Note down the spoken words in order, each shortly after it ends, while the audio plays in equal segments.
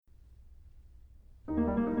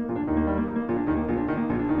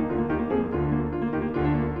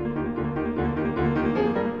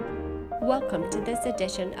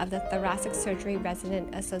edition of the Thoracic Surgery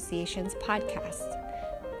Resident Association's podcast.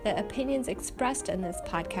 The opinions expressed in this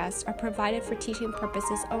podcast are provided for teaching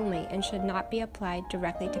purposes only and should not be applied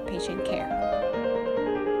directly to patient care.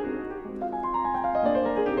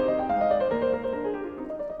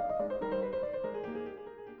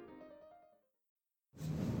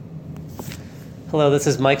 Hello, this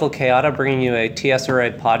is Michael Kayada bringing you a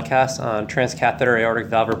TSRA podcast on transcatheter aortic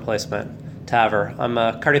valve replacement, TAVR. I'm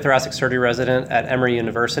a cardiothoracic surgery resident at Emory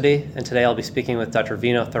University, and today I'll be speaking with Dr.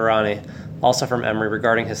 Vino Thorani, also from Emory,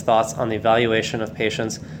 regarding his thoughts on the evaluation of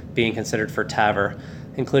patients being considered for TAVR,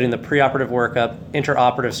 including the preoperative workup,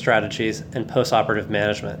 intraoperative strategies, and postoperative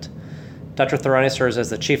management. Dr. Thorani serves as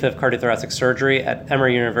the Chief of Cardiothoracic Surgery at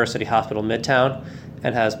Emory University Hospital Midtown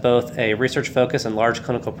and has both a research focus and large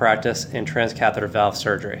clinical practice in transcatheter valve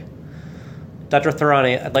surgery. Dr.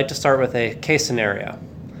 Thorani, I'd like to start with a case scenario.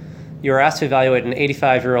 You are asked to evaluate an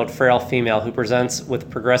 85-year-old frail female who presents with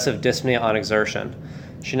progressive dyspnea on exertion.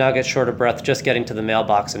 She now gets short of breath just getting to the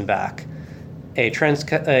mailbox and back. A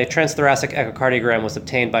transthoracic echocardiogram was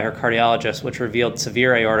obtained by her cardiologist, which revealed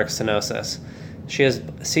severe aortic stenosis. She has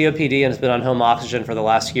COPD and has been on home oxygen for the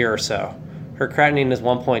last year or so. Her creatinine is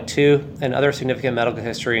 1.2, and other significant medical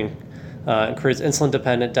history includes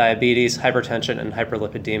insulin-dependent diabetes, hypertension, and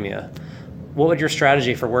hyperlipidemia. What would your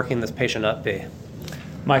strategy for working this patient up be?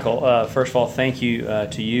 Michael, first of all, thank you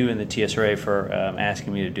to you and the TSRA for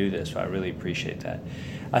asking me to do this. I really appreciate that.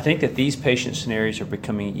 I think that these patient scenarios are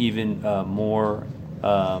becoming even more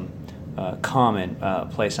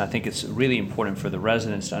commonplace, and I think it's really important for the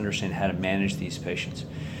residents to understand how to manage these patients.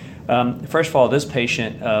 First of all, this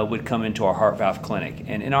patient would come into our heart valve clinic,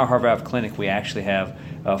 and in our heart valve clinic, we actually have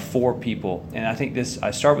 4 people. And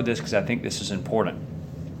I start with this because I think this is important.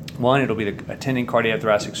 One, it'll be the attending cardiac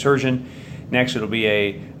thoracic surgeon. Next, it'll be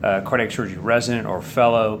a cardiac surgery resident or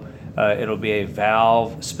fellow. It'll be a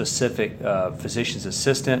valve-specific physician's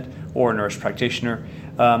assistant or nurse practitioner.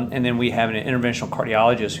 And then we have an interventional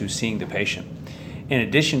cardiologist who's seeing the patient. In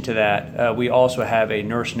addition to that, we also have a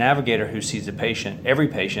nurse navigator who sees the patient, every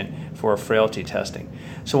patient, for frailty testing.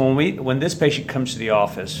 So when this patient comes to the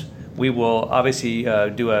office, we will obviously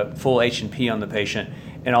do a full H&P on the patient,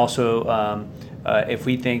 and also if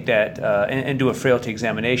we think that, and do a frailty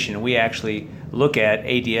examination. We actually look at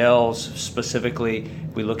ADLs specifically.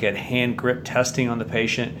 We look at hand grip testing on the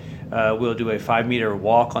patient. We'll do a 5-meter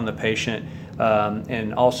walk on the patient,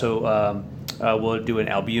 and also we'll do an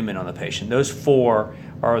albumin on the patient. Those 4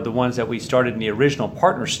 are the ones that we started in the original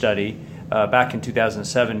partner study back in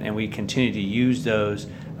 2007, and we continue to use those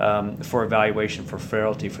for evaluation for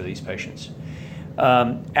frailty for these patients.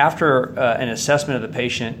 After an assessment of the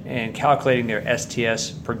patient and calculating their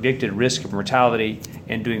STS predicted risk of mortality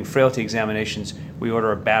and doing frailty examinations, we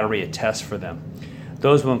order a battery of tests for them.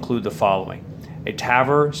 Those will include the following: a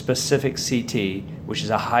TAVR specific CT, which is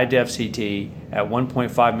a high-def CT at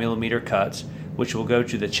 1.5 millimeter cuts, which will go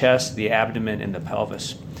to the chest, the abdomen, and the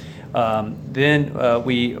pelvis. Then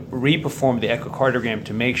we re-perform the echocardiogram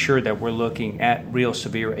to make sure that we're looking at real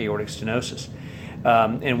severe aortic stenosis.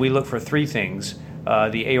 And we look for 3 things: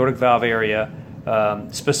 the aortic valve area,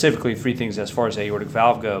 specifically 3 things as far as aortic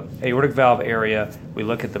valve go. Aortic valve area, we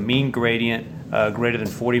look at the mean gradient greater than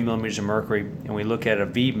 40 millimeters of mercury, and we look at a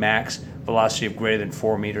Vmax velocity of greater than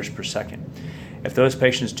 4 meters per second. If those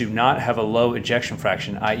patients do not have a low ejection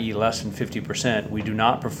fraction, i.e. less than 50%, we do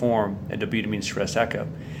not perform a dobutamine stress echo.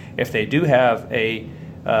 If they do have a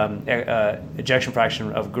ejection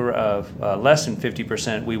fraction of less than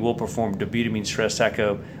 50%, we will perform dobutamine stress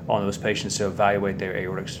echo on those patients to evaluate their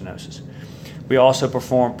aortic stenosis. We also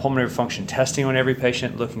perform pulmonary function testing on every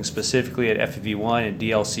patient, looking specifically at FEV1 and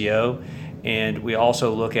DLCO, and we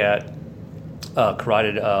also look at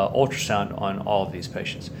carotid ultrasound on all of these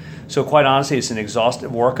patients. So quite honestly, it's an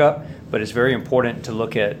exhaustive workup, but it's very important to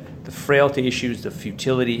look at the frailty issues, the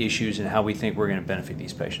futility issues, and how we think we're going to benefit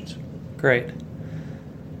these patients. Great.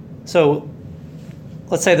 So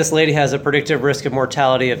let's say this lady has a predictive risk of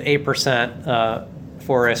mortality of 8%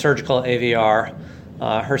 for a surgical AVR.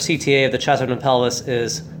 Her CTA of the chest and pelvis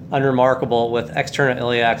is unremarkable, with external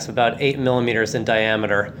iliacs about 8 millimeters in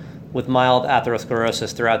diameter, with mild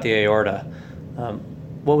atherosclerosis throughout the aorta.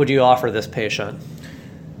 What would you offer this patient?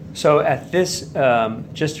 So at this,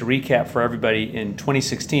 just to recap for everybody, in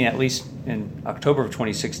 2016, at least in October of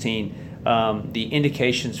 2016, the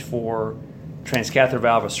indications for transcatheter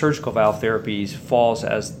valve or surgical valve therapies falls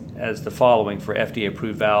as the following for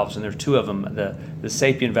FDA-approved valves, and there are 2 of them: the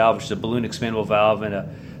SAPIEN valve, which is a balloon expandable valve, and a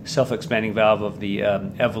self-expanding valve of the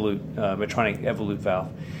Medtronic Evolut valve.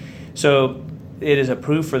 So it is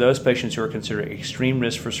approved for those patients who are considered extreme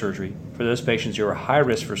risk for surgery, for those patients who are high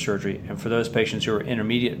risk for surgery, and for those patients who are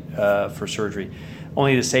intermediate for surgery.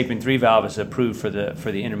 Only the SAPIEN 3 valve is approved for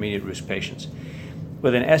the intermediate risk patients.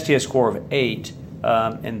 With an STS score of 8,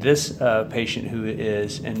 and this patient who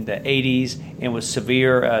is in the 80s and with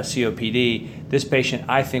severe COPD, this patient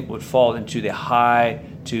I think would fall into the high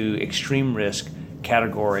to extreme risk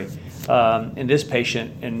category. In this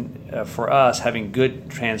patient, and for us, having good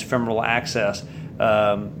transfemoral access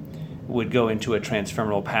would go into a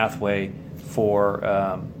transfemoral pathway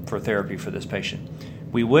for therapy for this patient.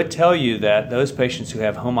 We would tell you that those patients who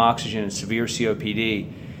have home oxygen and severe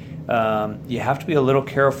COPD, you have to be a little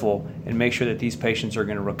careful and make sure that these patients are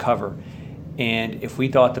going to recover. And if we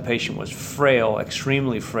thought the patient was frail,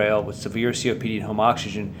 extremely frail, with severe COPD and home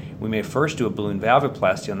oxygen, we may first do a balloon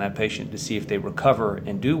valvuloplasty on that patient to see if they recover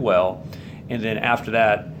and do well. And then after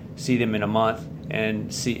that, see them in a month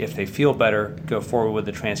and see if they feel better, go forward with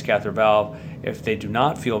the transcatheter valve. If they do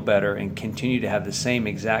not feel better and continue to have the same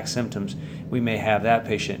exact symptoms, we may have that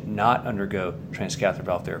patient not undergo transcatheter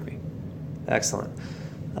valve therapy. Excellent.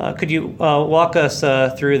 Could you walk us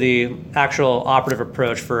through the actual operative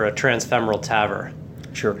approach for a transfemoral TAVR?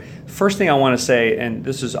 Sure. First thing I want to say, and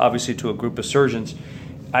this is obviously to a group of surgeons,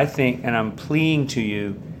 I think, and I'm pleading to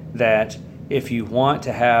you that if you want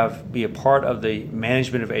to be a part of the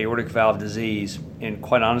management of aortic valve disease, and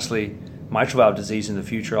quite honestly, mitral valve disease in the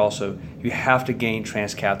future also, you have to gain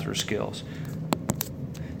transcatheter skills.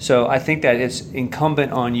 So I think that it's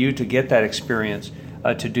incumbent on you to get that experience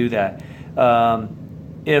to do that.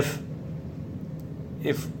 If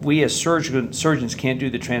we as surgeons can't do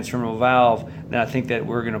the transfemoral valve, then I think that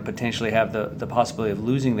we're going to potentially have the possibility of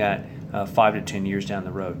losing that 5 to 10 years down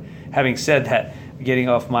the road. Having said that, getting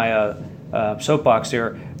off my soapbox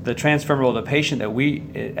there, the transfemoral of the patient that we,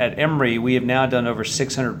 at Emory, we have now done over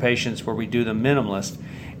 600 patients where we do the minimalist.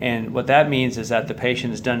 And what that means is that the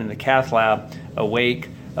patient is done in the cath lab, awake,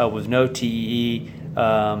 with no TEE,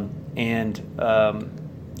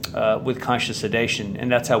 with conscious sedation,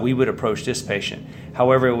 and that's how we would approach this patient.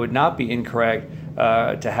 However, it would not be incorrect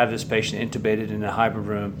to have this patient intubated in a hybrid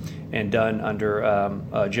room and done under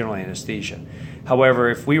general anesthesia. However,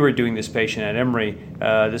 if we were doing this patient at Emory,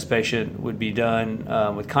 this patient would be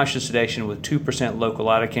done with conscious sedation with 2% local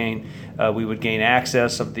lidocaine. We would gain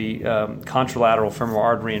access of the contralateral femoral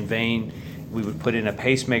artery and vein. We would put in a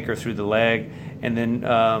pacemaker through the leg, and then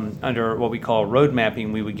under what we call road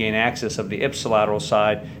mapping, we would gain access of the ipsilateral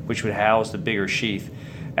side, which would house the bigger sheath.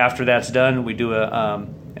 After that's done, we do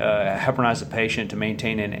heparinize the patient to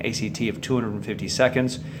maintain an ACT of 250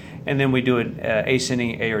 seconds, and then we do an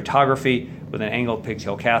ascending aortography with an angled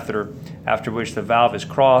pigtail catheter, after which the valve is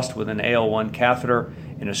crossed with an AL1 catheter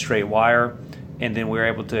in a straight wire, and then we're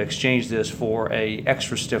able to exchange this for a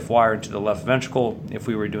extra stiff wire into the left ventricle. If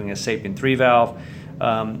we were doing a SAPIEN 3 valve,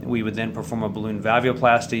 we would then perform a balloon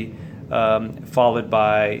valvuloplasty, followed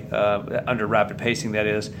by, under rapid pacing that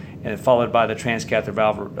is, and followed by the transcatheter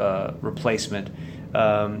valve replacement.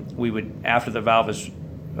 After the valve is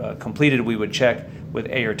completed, we would check with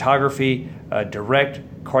aortography, direct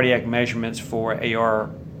cardiac measurements for AR,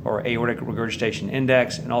 or aortic regurgitation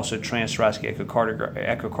index, and also transthoracic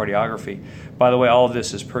echocardiography. By the way, all of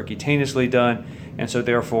this is percutaneously done, and so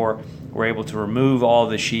therefore we're able to remove all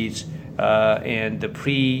the sheets and the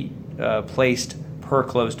pre-placed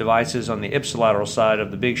per-closed devices on the ipsilateral side of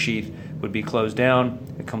the big sheath would be closed down,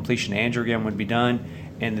 a completion angiogram would be done,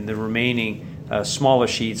 and then the remaining smaller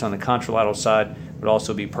sheets on the contralateral side would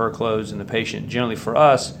also be per-closed, and the patient, generally for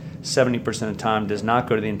us, 70% of the time does not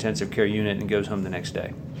go to the intensive care unit and goes home the next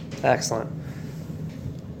day. Excellent.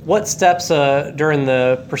 What steps during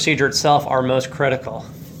the procedure itself are most critical?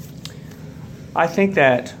 I think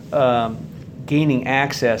that gaining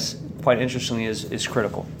access, quite interestingly, is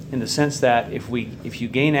critical, in the sense that if you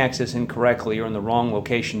gain access incorrectly or in the wrong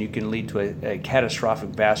location, you can lead to a catastrophic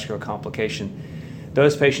vascular complication.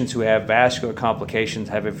 Those patients who have vascular complications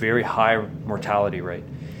have a very high mortality rate.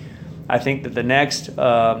 I think that the next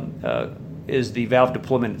is the valve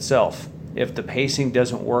deployment itself. If the pacing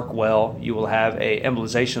doesn't work well, you will have a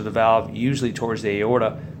embolization of the valve, usually towards the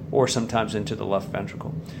aorta or sometimes into the left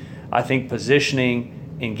ventricle. I think positioning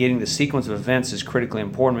and getting the sequence of events is critically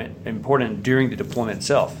important during the deployment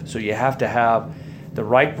itself. So you have to have the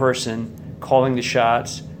right person calling the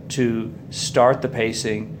shots to start the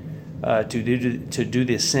pacing, to do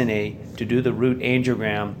the cine, to do the root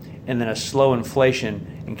angiogram, and then a slow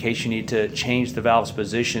inflation in case you need to change the valve's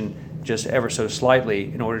position just ever so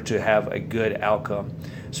slightly in order to have a good outcome.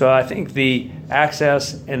 So I think the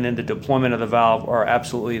access and then the deployment of the valve are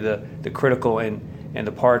absolutely the critical and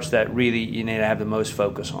the parts that really you need to have the most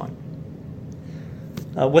focus on.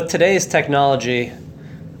 With today's technology,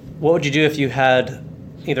 what would you do if you had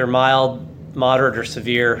either mild, moderate, or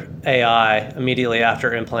severe AI immediately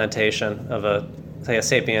after implantation of a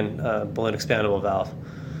SAPIEN balloon expandable valve?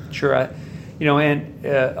 Sure.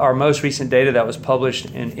 Our most recent data that was published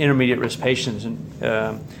in intermediate risk patients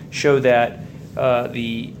showed that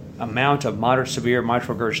the amount of moderate severe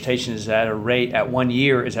mitral regurgitation is at 1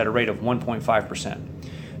 year is at a rate of 1.5%.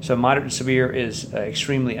 So moderate to severe is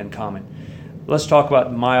extremely uncommon. Let's talk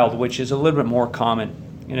about mild, which is a little bit more common.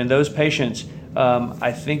 And in those patients,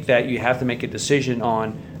 I think that you have to make a decision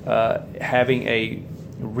on having a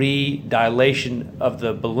redilation of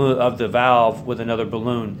the balloon of the valve with another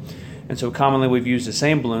balloon. And so commonly we've used the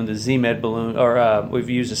same balloon, the Z-Med balloon, or we've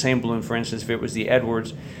used the same balloon, for instance, if it was the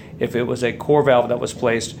Edwards. If it was a core valve that was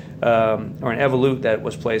placed, or an Evolut that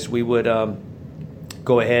was placed, we would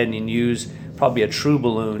go ahead and use probably a true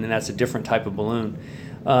balloon, and that's a different type of balloon.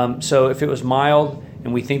 So if it was mild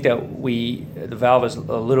and we think that the valve is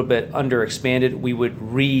a little bit underexpanded, we would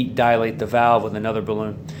redilate the valve with another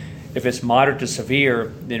balloon. If it's moderate to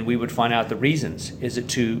severe, then we would find out the reasons. Is it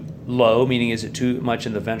too low, meaning is it too much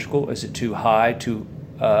in the ventricle? Is it too high, too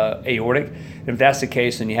aortic? And if that's the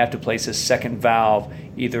case, then you have to place a second valve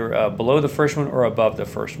either below the first one or above the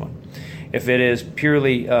first one. If it is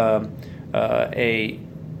purely a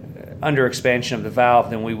under expansion of the valve,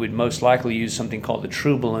 then we would most likely use something called the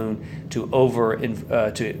true balloon to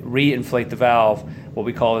reinflate the valve, what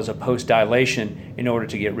we call as a post dilation, in order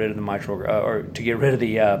to get rid of the mitral or to get rid of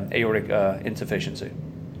the aortic insufficiency.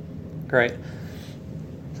 Great.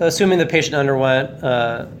 So, assuming the patient underwent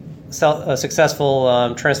a successful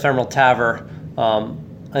transfemoral TAVR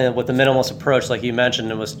with the minimalist approach, like you mentioned,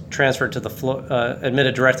 and was transferred to the floor,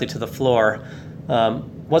 admitted directly to the floor,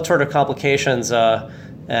 what sort of complications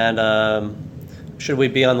and should we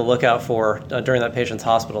be on the lookout for during that patient's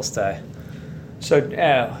hospital stay? So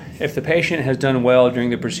if the patient has done well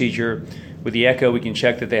during the procedure, with the echo we can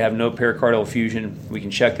check that they have no pericardial effusion, we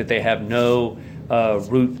can check that they have no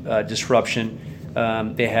root disruption,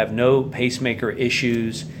 they have no pacemaker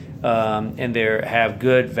issues, and they have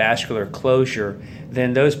good vascular closure,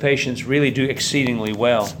 then those patients really do exceedingly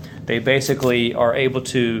well. They basically are able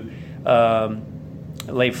to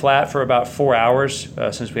lay flat for about 4 hours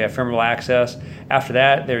since we have femoral access. After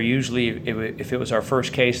that, they're usually, if it was our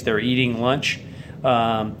first case, they're eating lunch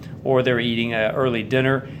or they're eating early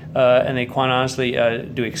dinner, and they quite honestly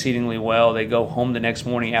do exceedingly well. They go home the next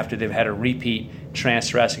morning after they've had a repeat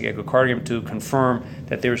transthoracic echocardiogram to confirm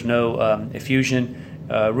that there's no effusion,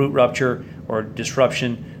 root rupture or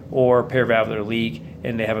disruption or paravalvular leak,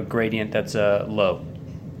 and they have a gradient that's low.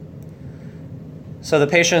 So the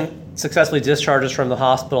patient successfully discharges from the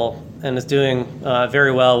hospital and is doing very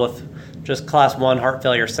well with just class 1 heart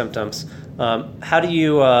failure symptoms. How do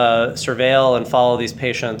you surveil and follow these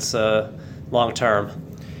patients long term?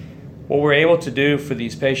 What we're able to do for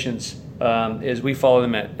these patients is we follow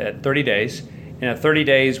them at 30 days. And at 30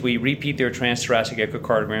 days, we repeat their transthoracic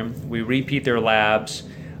echocardiogram, we repeat their labs,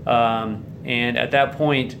 and at that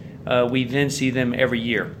point, we then see them every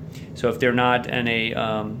year. So if they're not in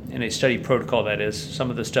a study protocol, that is, some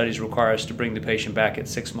of the studies require us to bring the patient back at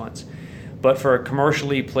 6 months. But for a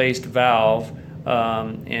commercially placed valve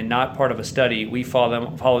and not part of a study, we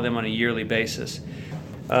follow them on a yearly basis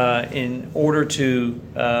in order to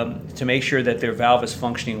make sure that their valve is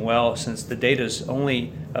functioning well, since the data is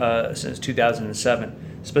only since 2007.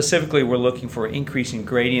 Specifically, we're looking for increasing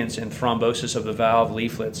gradients and thrombosis of the valve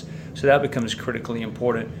leaflets. So that becomes critically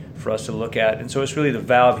important for us to look at. And so it's really the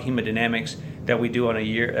valve hemodynamics that we do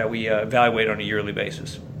we evaluate on a yearly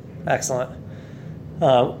basis. Excellent.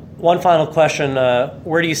 One final question.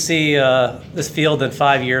 Where do you see this field in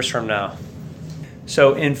 5 years from now?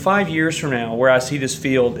 So in 5 years from now, where I see this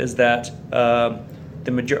field is that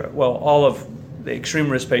all of the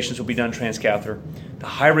extreme risk patients will be done transcatheter. The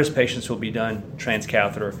high-risk patients will be done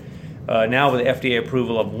transcatheter. Now with the FDA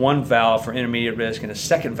approval of one valve for intermediate risk and a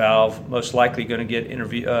second valve most likely going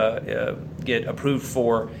to get approved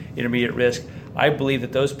for intermediate risk, I believe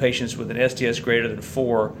that those patients with an STS greater than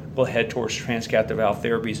 4 will head towards transcatheter valve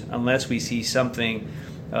therapies unless we see something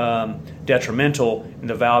detrimental in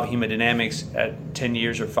the valve hemodynamics at 10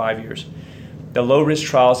 years or 5 years. The low-risk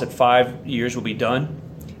trials at 5 years will be done,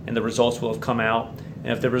 and the results will have come out.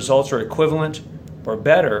 And if the results are equivalent or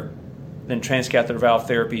better, then transcatheter valve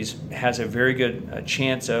therapies has a very good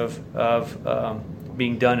chance of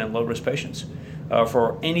being done in low-risk patients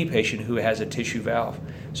for any patient who has a tissue valve.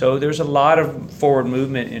 So there's a lot of forward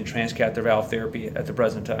movement in transcatheter valve therapy at the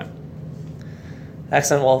present time.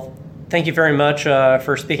 Excellent. Well, thank you very much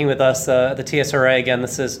for speaking with us at the TSRA. Again,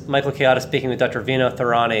 this is Michael Kayada speaking with Dr. Vino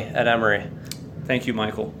Thorani at Emory. Thank you,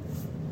 Michael.